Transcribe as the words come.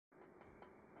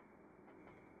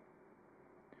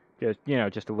Just, you know,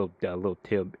 just a little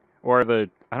tip. Or I don't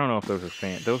know if those are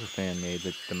fan-made,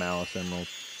 the Malice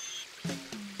Emeralds.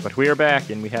 But we are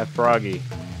back, and we have Froggy.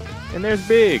 And there's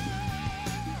Big!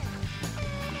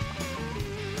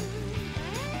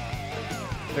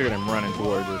 Look at him running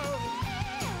towards us.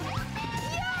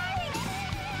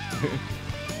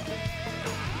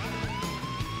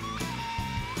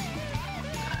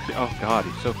 Oh god,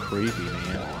 he's so crazy,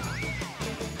 man.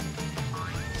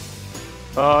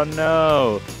 Oh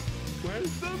no!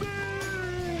 Where's the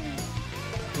man?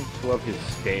 I just love his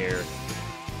stare.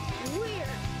 Weird.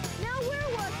 Now where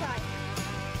was I?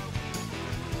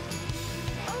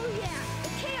 Oh yeah, the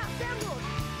Chaos Emerald.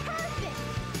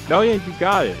 Perfect. Oh yeah, you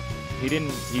got it. He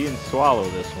didn't swallow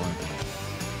this one.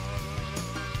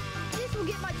 This will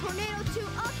get my Tornado 2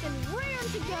 up and raring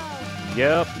to go.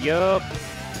 Yup.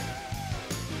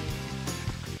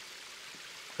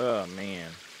 Oh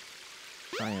man.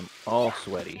 I am all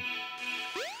sweaty.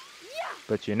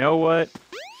 But you know what?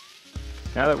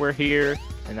 Now that we're here,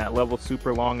 and that level's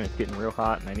super long, and it's getting real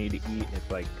hot, and I need to eat,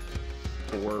 it's like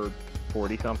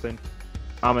 4:40 something.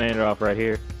 I'm gonna end it off right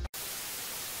here.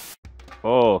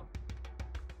 Oh.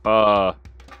 The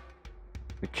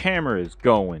camera is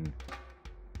going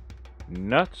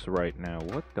nuts right now.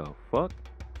 What the fuck?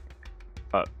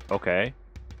 Okay.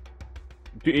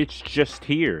 It's just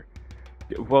here.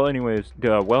 Well, anyways,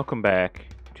 welcome back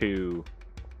to,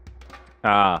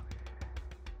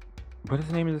 what is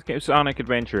the name of this game? Sonic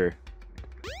Adventure.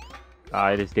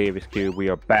 It is Daviscube. We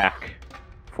are back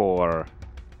for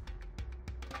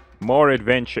more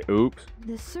adventure. Oops.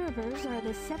 The servers are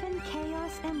the 7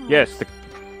 Chaos Emeralds. Yes, the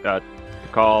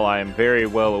call. I am very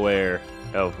well aware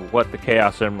of what the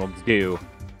Chaos Emeralds do.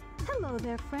 Hello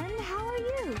there, friend. How are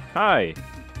you? Hi.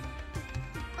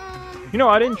 You know,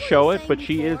 I didn't show it, but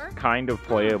she is kind of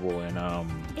playable in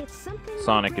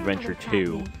Sonic Adventure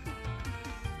 2.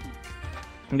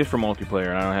 Just for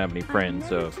multiplayer, I don't have any friends,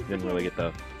 so didn't really get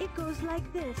the. It goes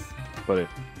like this. But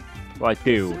well, I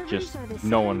do. Just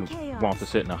no one wants to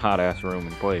sit in a hot ass room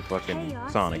and play fucking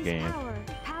Sonic games.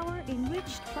 Power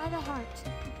enriched by the heart.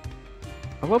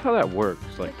 I love how that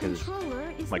works, like, the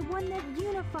controller is the one that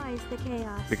unifies the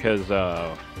chaos. Because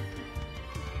the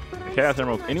Chaos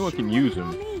Emeralds, anyone can use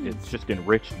them. It's just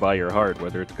enriched by your heart,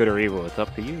 whether it's good or evil. It's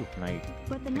up to you, and I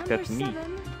think that's neat.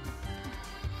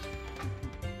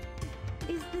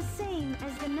 Is the same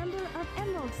as the number of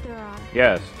emeralds there are.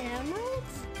 Yes.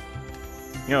 Emeralds?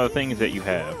 You know, the things that you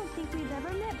have. I don't think we've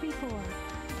ever met before.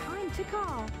 I'm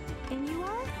Tikal, and you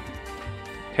are?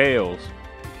 Tails.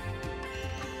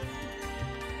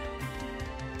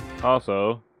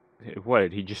 Also, what,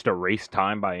 did he just erase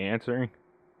time by answering?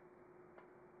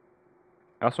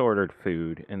 I also ordered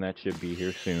food, and that should be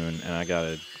here soon, and I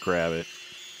gotta grab it.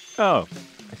 Oh,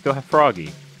 I still have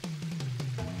Froggy.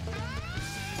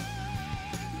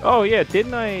 Oh yeah,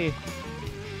 didn't I?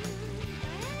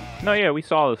 No, yeah, we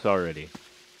saw this already.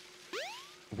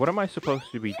 What am I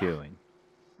supposed to be doing?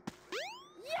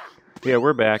 Yeah,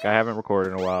 we're back. I haven't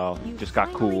recorded in a while. Just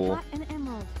got cool.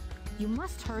 You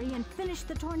must hurry and finish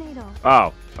the tornado.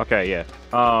 Oh, okay, yeah.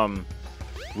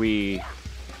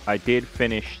 I did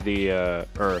finish the,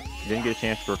 or didn't get a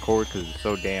chance to record because it's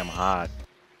so damn hot.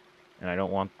 And I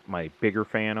don't want my bigger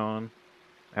fan on.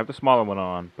 I have the smaller one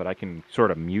on, but I can sort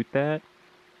of mute that.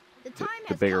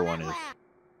 The bigger one is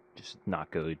just not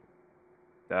good.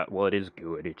 Well, it is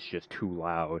good, it's just too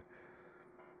loud.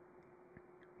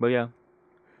 But yeah.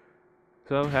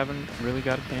 So, haven't really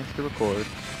got a chance to record.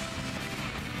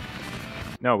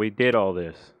 No, we did all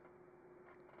this.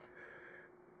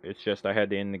 It's just I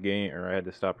had to end the game, or I had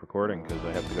to stop recording because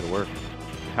I have to go to work.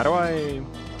 How do I...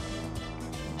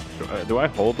 do I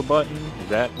hold the button? Is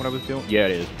that what I was doing? Yeah,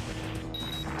 it is.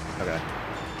 Okay.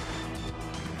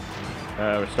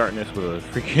 We're starting this with a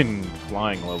freaking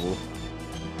flying level.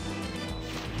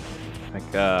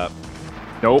 Like,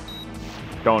 nope.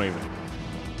 Don't even.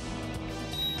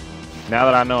 Now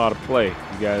that I know how to play,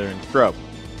 you guys are in trouble.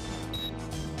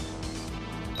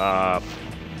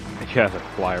 It has to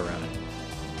fly around it.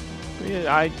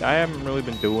 Yeah, I haven't really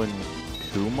been doing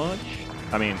too much.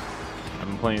 I mean, I've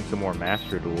been playing some more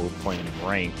Master Duels, playing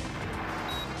ranked.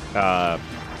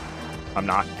 I'm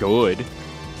not good.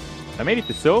 I made it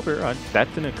to silver.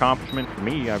 That's an accomplishment for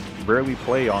me. I rarely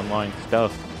play online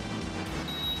stuff.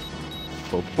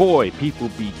 But boy, people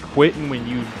be quitting when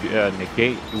you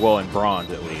negate, well, in bronze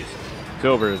at least.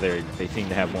 Silver, they seem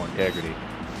to have more integrity.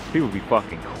 People be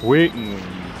fucking quitting when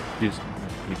you just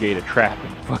negate a trap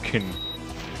in fucking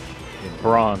in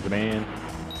bronze, man.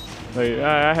 Like,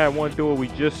 I had one duel we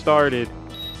just started,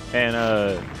 and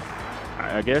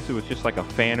I guess it was just like a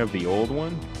fan of the old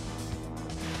one.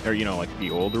 Or, you know, like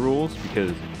the old rules,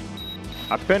 because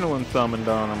I pendulum summoned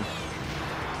on him,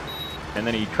 and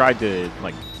then he tried to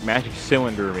like magic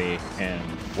cylinder me, and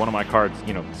one of my cards,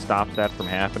 you know, stops that from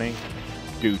happening.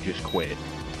 Dude just quit.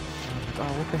 Oh,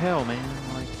 what the hell, man?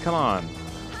 Like, come on.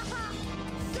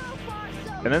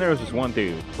 And then there was this one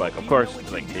dude, like, of course,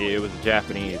 like, it was a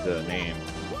Japanese name.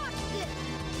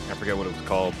 I forget what it was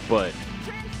called, but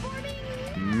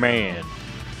man,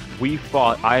 we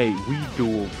fought. We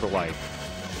dueled for like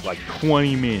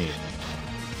 20 minutes.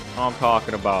 I'm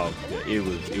talking about it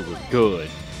was good.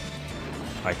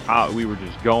 Like we were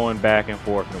just going back and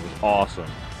forth, and it was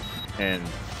awesome. And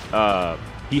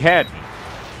he had me.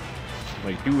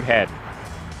 Like, dude had me,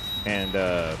 and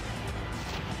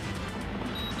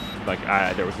like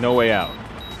there was no way out.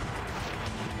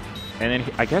 And then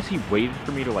I guess he waited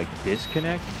for me to like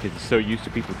disconnect because he's so used to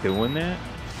people doing that.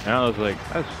 And I was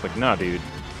just like, nah, dude,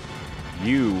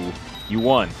 you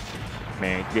won,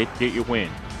 man. Get your win.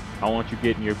 I want you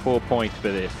getting your full points for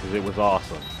this because it was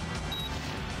awesome.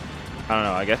 I don't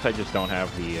know. I guess I just don't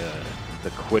have the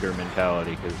quitter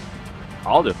mentality, because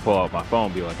I'll just pull out my phone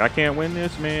and be like, I can't win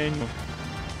this, man.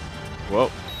 Well,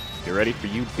 get ready for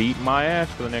you beating my ass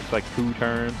for the next like 2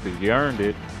 turns because you earned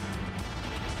it.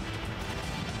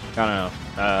 I don't know.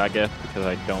 I guess because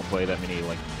I don't play that many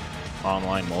like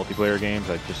online multiplayer games,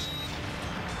 I just...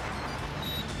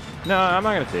 No, I'm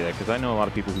not gonna say that, because I know a lot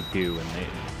of people who do, and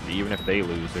they, even if they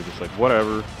lose, they're just like,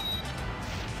 whatever.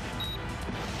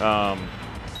 But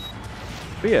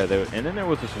yeah, and then there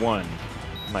was this one,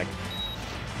 like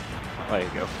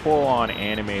a full-on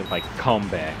anime like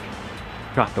comeback.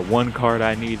 Got the one card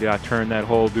I needed. I turned that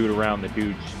whole dude around. The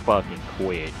dude just fucking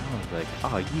quit. I was like,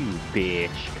 oh, you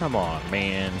bitch! Come on,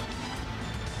 man.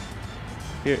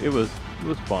 It was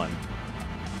fun.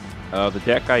 The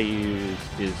deck I use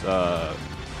is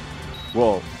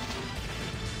well,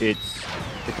 it's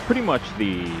pretty much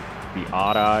the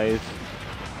Odd Eyes,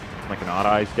 like an Odd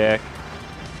Eyes deck,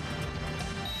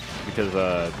 because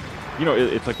you know,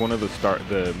 it's like one of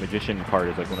the Magician part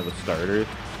is like one of the starters,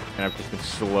 and I've just been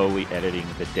slowly editing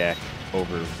the deck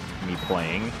over me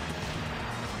playing,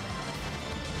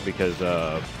 because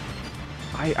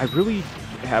I really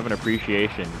have an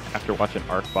appreciation after watching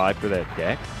Arc 5 for that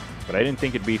deck, but I didn't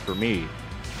think it'd be for me.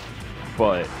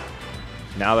 But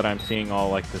now that I'm seeing all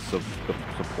like the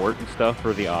support and stuff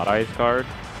for the Odd Eyes card,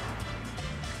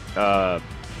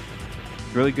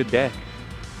 really good deck.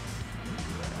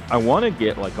 I want to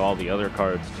get like all the other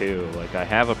cards too. Like, I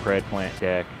have a Pred Plant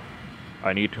deck.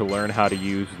 I need to learn how to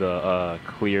use the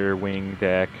Clear Wing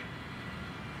deck,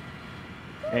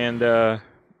 and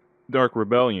Dark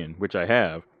Rebellion, which I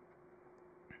have,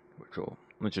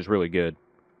 which is really good.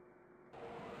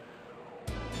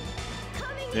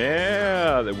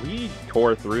 Yeah, we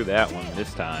tore through that one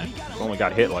this time. Only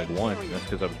got hit like once, and that's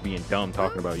because I was being dumb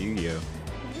talking about Yu-Gi-Oh!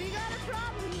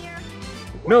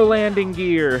 No landing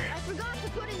gear!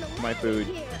 My food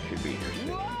should be here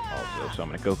soon also, so I'm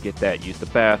gonna go get that, use the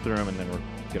bathroom, and then we're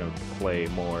gonna play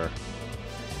more.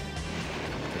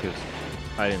 Because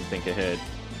I didn't think ahead.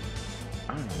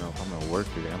 I don't know if I'm gonna work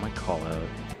today. I might call out.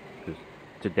 Because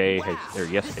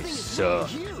yesterday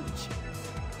sucked.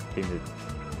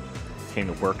 Came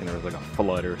to work and there was like a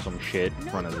flood or some shit in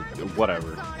front of the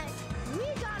whatever.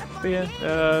 But yeah,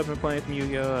 I've been playing some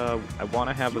Yu-Gi-Oh! I want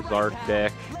to have a Zark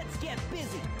deck,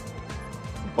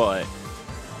 but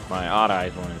my Odd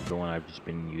Eyes one is the one I've just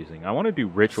been using. I want to do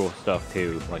ritual stuff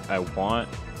too. Like, I want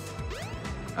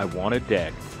a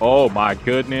deck. Oh my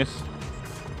goodness.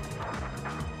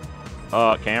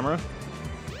 Camera.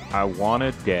 I want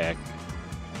a deck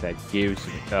that gives.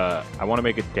 I want to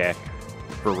make a deck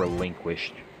for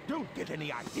Relinquished. Don't get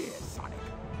any ideas, Sonic.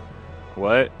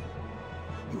 What?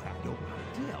 You have no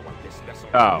idea what this vessel.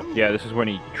 Oh, yeah, this is when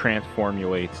he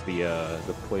transformulates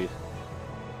the place.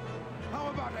 How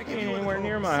about I give Ain't you anywhere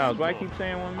near my house. Why I keep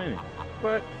saying 1 minute?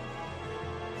 But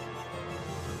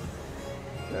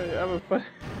I'm a fun.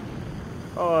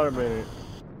 Hold on a minute.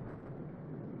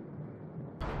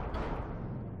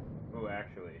 Oh,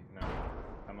 actually, no.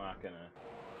 I'm not gonna.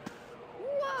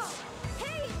 Whoa!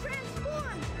 Hey,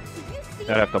 transform! Did you see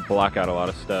I'd have to block out a lot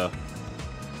of stuff.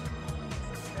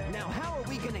 Now how are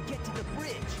we gonna get to the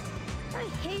bridge? I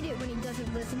hate it when he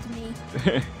doesn't listen to me.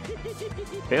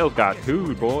 Tails got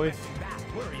food, boy.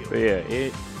 But yeah,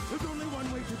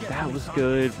 that was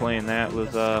good. Playing that was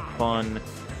fun.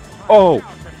 Oh,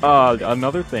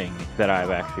 another thing that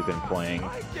I've actually been playing,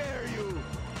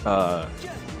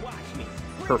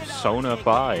 Persona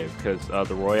 5, because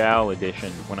the Royale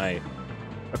Edition. When a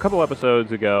couple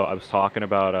episodes ago, I was talking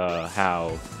about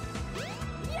how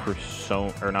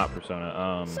Persona, or not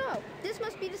Persona, So, this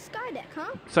must be the Skydeck,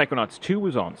 huh? Psychonauts 2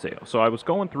 was on sale. So I was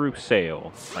going through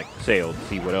sale to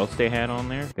see what else they had on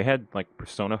there. They had, like,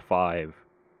 Persona 5.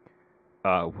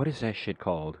 What is that shit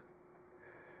called?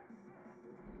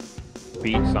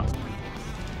 Beat something.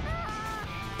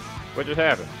 What just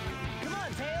happened?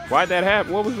 Why'd that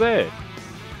happen? What was that?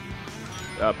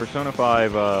 Persona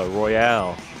 5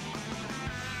 Royale.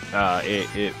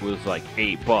 It was like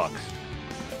 $8.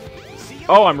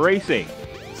 Oh, I'm racing.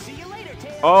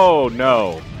 Oh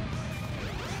no.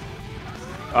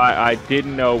 I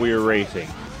didn't know we were racing.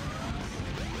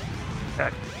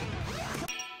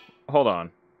 Hold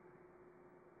on.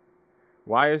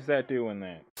 Why is that doing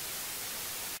that?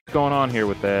 What's going on here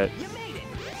with that?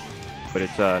 But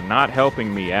it's not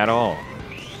helping me at all.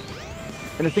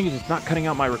 And the thing is, it's not cutting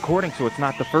out my recording, so it's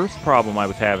not the first problem I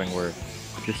was having where it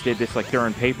just did this like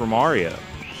during Paper Mario.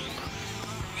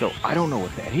 So I don't know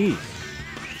what that is.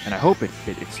 And I hope it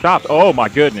stopped. Oh my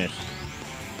goodness.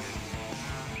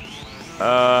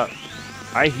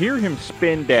 I hear him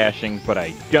spin dashing, but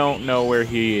I don't know where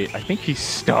he is. I think he's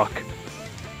stuck.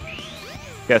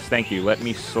 Yes, thank you. Let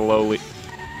me slowly...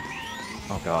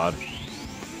 Oh god.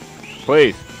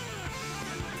 Please.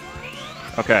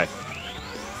 Okay.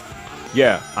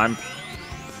 Yeah, I'm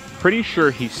pretty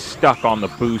sure he's stuck on the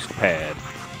boost pad.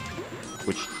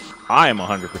 Which I am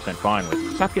 100% fine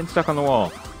with. Stop getting stuck on the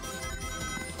wall.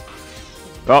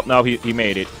 Oh, no, he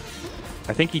made it.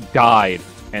 I think he died,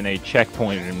 and they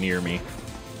checkpointed him near me.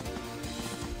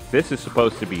 This is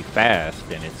supposed to be fast,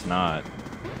 and it's not.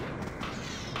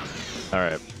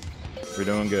 Alright. We're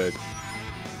doing good.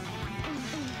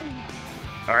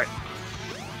 Alright.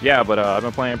 Yeah, but I've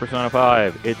been playing Persona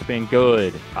 5. It's been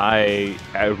good. I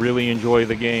really enjoy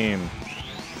the game.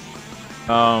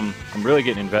 I'm really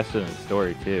getting invested in the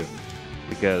story, too.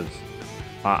 Because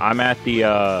I'm at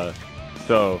the,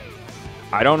 so...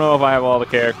 I don't know if I have all the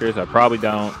characters. I probably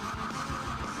don't.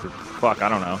 Fuck, I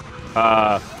don't know.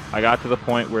 I got to the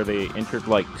point where they entered,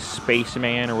 like,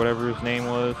 Spaceman or whatever his name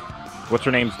was. What's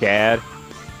her name's dad?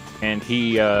 And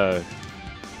he, like,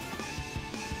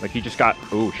 he just got...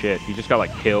 Oh, shit. He just got,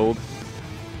 like, killed.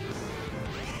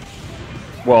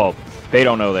 Well, they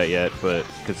don't know that yet, but...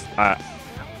 Because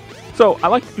So, I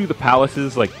like to do the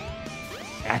palaces, like,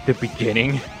 at the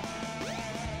beginning.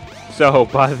 So,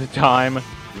 by the time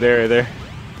they're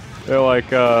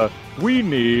like, we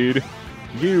need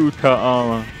you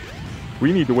to,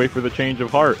 we need to wait for the change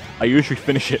of heart. I usually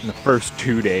finish it in the first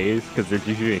 2 days, because there's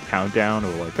usually a countdown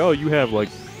of like, oh, you have like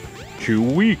 2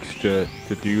 weeks to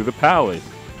do the palace.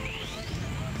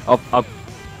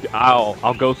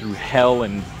 I'll go through hell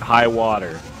and high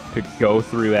water to go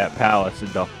through that palace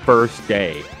in the first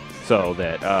day, so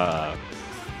that,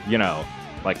 you know,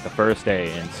 like the first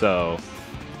day, and so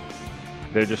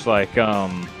they're just like,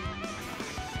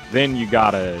 then you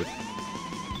gotta...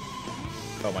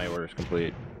 Oh, my order's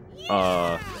complete.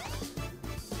 I'm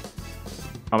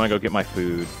gonna go get my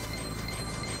food.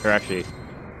 Or actually...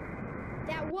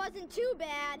 That wasn't too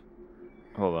bad.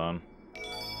 Hold on.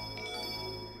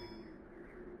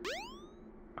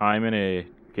 I'm gonna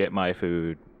get my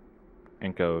food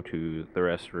and go to the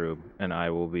restroom, and I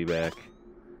will be back.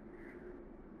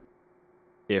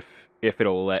 If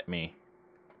it'll let me.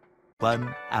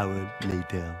 1 hour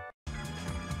later.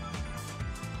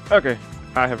 Okay,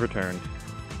 I have returned.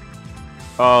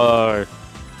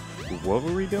 What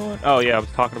were we doing? Oh yeah, I was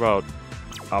talking about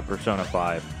Persona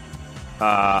 5.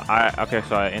 Okay,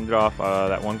 so I ended off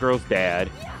that one girl's dad.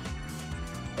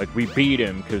 Like, we beat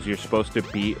him because you're supposed to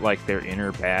beat like their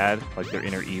inner bad, like their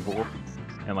inner evil,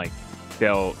 and like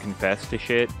they'll confess to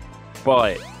shit.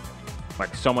 But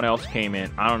like someone else came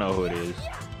in. I don't know who it is.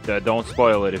 Don't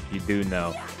spoil it if you do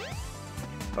know.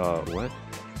 What?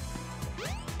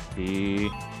 G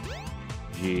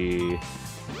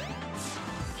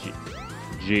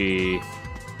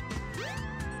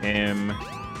M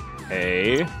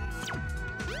A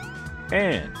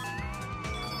N.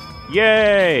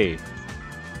 Yay!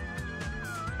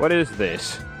 What is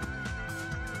this?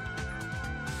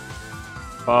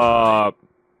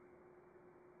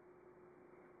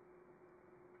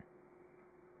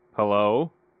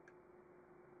 Hello?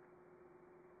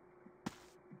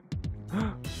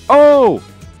 Oh!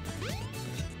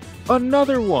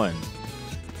 Another one!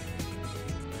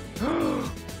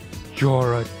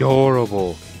 You're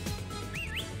adorable.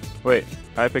 Wait,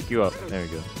 I pick you up. There we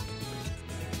go.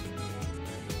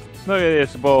 Look at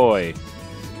this boy.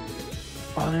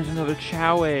 Oh, there's another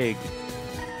Chow egg.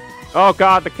 Oh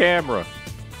god, the camera.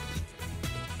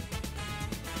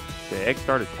 The egg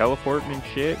started teleporting and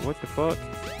shit. What the fuck?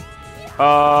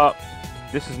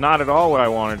 This is not at all what I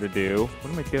wanted to do.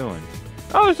 What am I doing?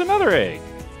 Oh, there's another egg.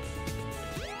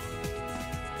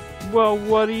 Well,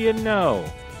 what do you know?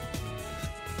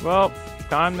 Well,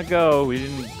 time to go. We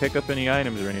didn't pick up any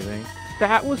items or anything.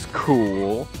 That was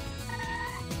cool.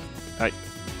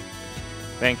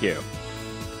 Thank you.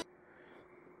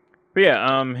 But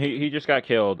yeah, he just got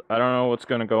killed. I don't know what's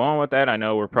gonna go on with that. I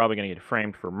know we're probably gonna get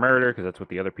framed for murder because that's what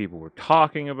the other people were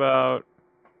talking about.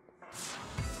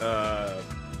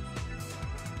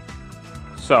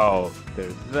 So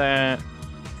there's that.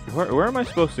 Where am I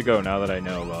supposed to go now that I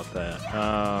know about that?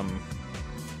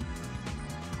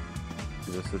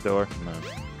 Is this the door? No.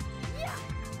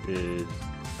 Is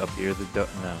up here the door?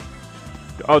 No.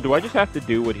 Oh, do I just have to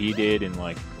do what he did and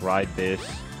like ride this?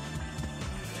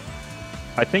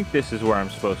 I think this is where I'm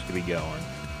supposed to be going.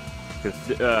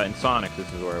 Because in Sonic,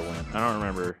 this is where I went. I don't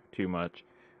remember too much.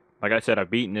 Like I said, I've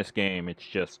beaten this game. It's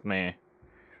just, meh.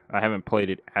 I haven't played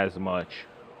it as much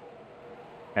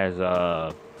as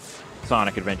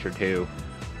Sonic Adventure 2.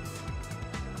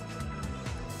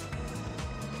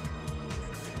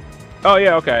 Oh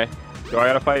yeah, okay. Do I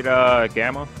gotta fight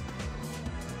Gamma?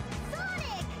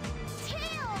 Sonic!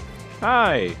 Tails!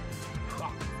 Hi!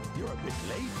 You're a bit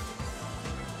late.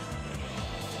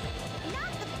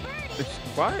 Not the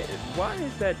birdie! Why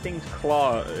is that thing's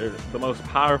claw the most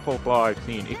powerful claw I've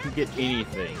seen? It can get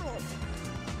anything.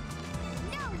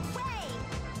 No way!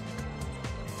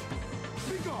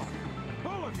 Be gone,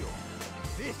 all of you.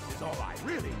 This is all I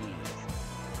really need.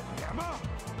 Gamma?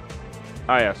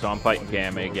 Oh yeah, so I'm fighting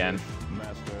Gamma again.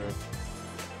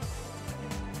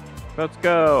 Let's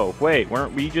go. Wait,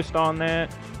 weren't we just on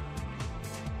that?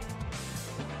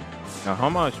 Now, how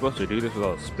am I supposed to do this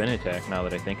without a spin attack now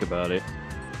that I think about it?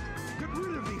 Get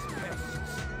rid of these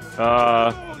pests.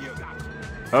 Uh, All you got.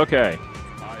 okay.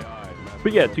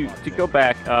 But yeah, to go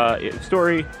back, the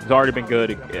story has already been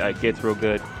good. It gets real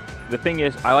good. The thing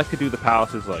is, I like to do the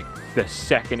palaces like the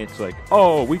second it's like,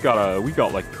 oh, we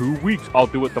got like 2 weeks. I'll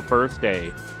do it the first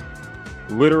day.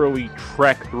 Literally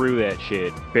trek through that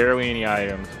shit. Barely any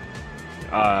items.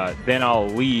 Then I'll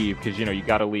leave because you know you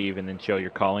gotta leave and then show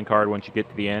your calling card once you get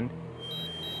to the end.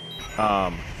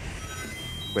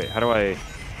 Wait, how do I?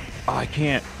 Oh, I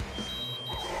can't.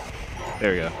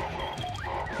 There we go.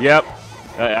 Yep,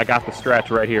 I got the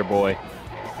stretch right here, boy.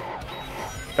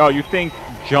 Oh, you think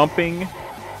jumping?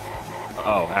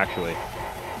 Oh, actually.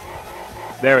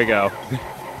 There we go.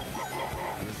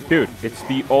 Dude, it's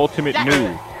the ultimate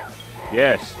move.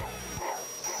 Yes.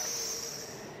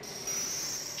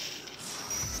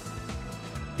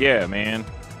 Yeah, man.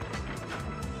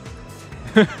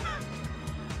 Please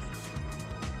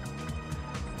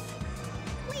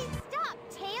stop,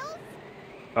 Tails!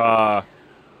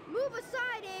 Move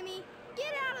aside, Amy!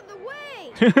 Get out of the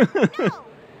way! No!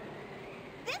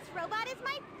 This robot is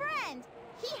my friend!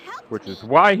 He helped Which me! is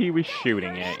why he was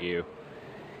shooting at you.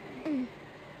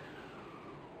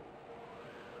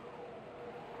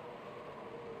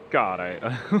 God,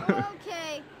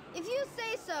 Okay, if you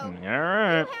say so.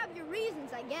 Alright. You have your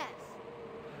reasons, I guess.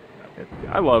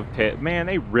 I love Tails. Man,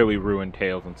 they really ruined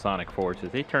Tails in Sonic Forces.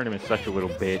 They turned him into such a little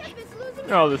bitch. Ship is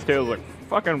losing Oh, this Tails like,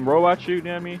 fucking robot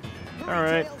shooting at me?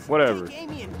 Alright, whatever.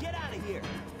 Amy, and get out of here.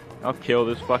 I'll kill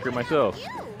this fucker myself. you.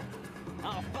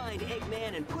 I'll find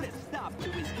Eggman and put a stop to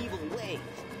his evil ways.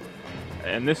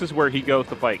 And this is where he goes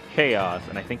to fight Chaos,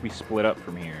 and I think we split up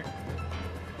from here.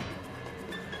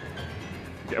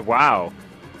 Wow.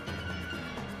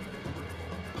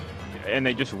 And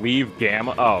they just leave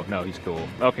Gamma? Oh, no, he's cool.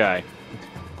 Okay.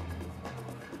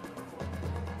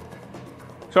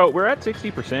 So, we're at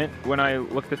 60% when I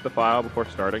looked at the file before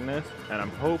starting this, and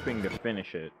I'm hoping to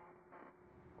finish it.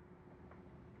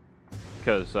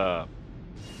 Because,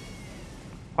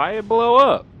 why it blow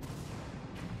up?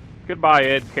 Goodbye,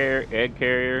 Egg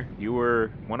Carrier. You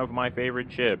were one of my favorite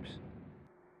ships.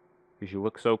 Because you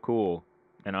look so cool.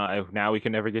 And now we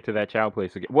can never get to that child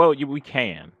place again. Well, we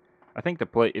can. I think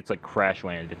it's like crash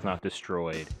landed. It's not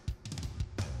destroyed.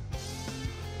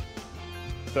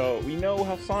 So we know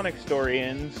how Sonic's story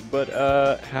ends, but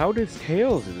how does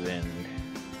Tails' end?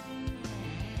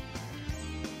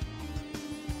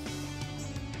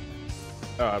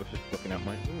 Oh, I was just looking at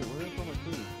my. Ooh, where's all my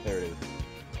food? There it is.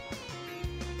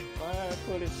 Why did I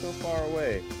put it so far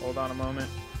away? Hold on a moment.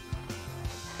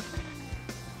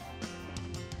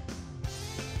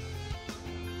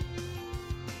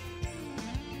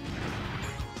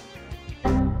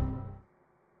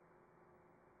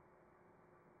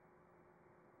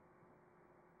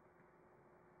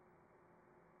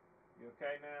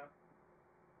 Okay now?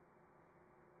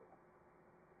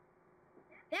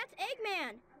 That's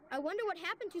Eggman. I wonder what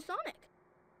happened to Sonic.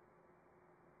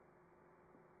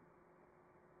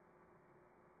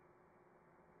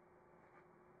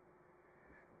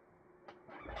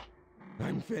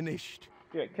 finished.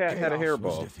 Yeah, cat had a Chaos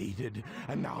was hairball. defeated,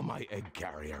 and now my egg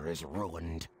carrier is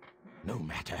ruined. No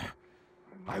matter.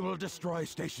 I will destroy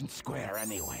Station Square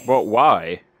anyway. Well,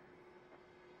 why?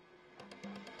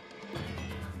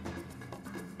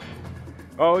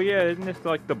 Oh yeah, isn't this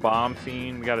like the bomb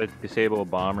scene? We gotta disable a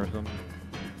bomb or something.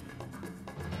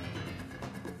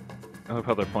 I love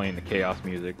how they're playing the chaos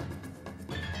music.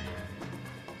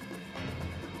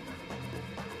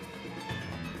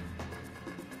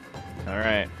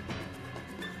 Alright.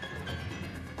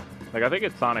 Like, I think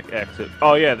it's Sonic Exit.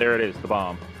 Oh yeah, there it is, the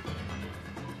bomb.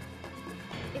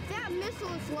 If that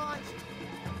missile is launched,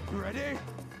 Ready?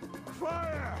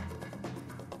 Fire!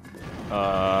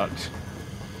 I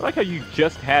like how you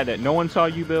just had that. No one saw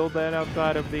you build that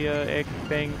outside of the egg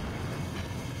thing?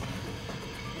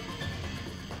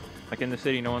 Like in the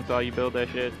city, no one saw you build that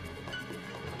shit?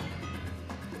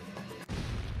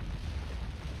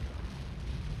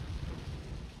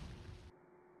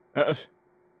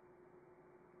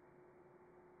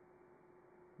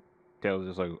 Tails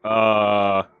just like,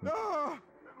 Ah,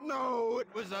 no, it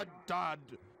was a dud.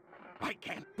 I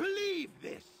can't believe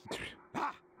this.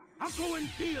 I'll go and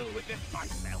deal with this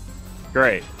myself.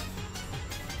 great.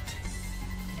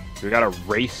 We got a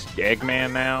race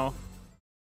Eggman now?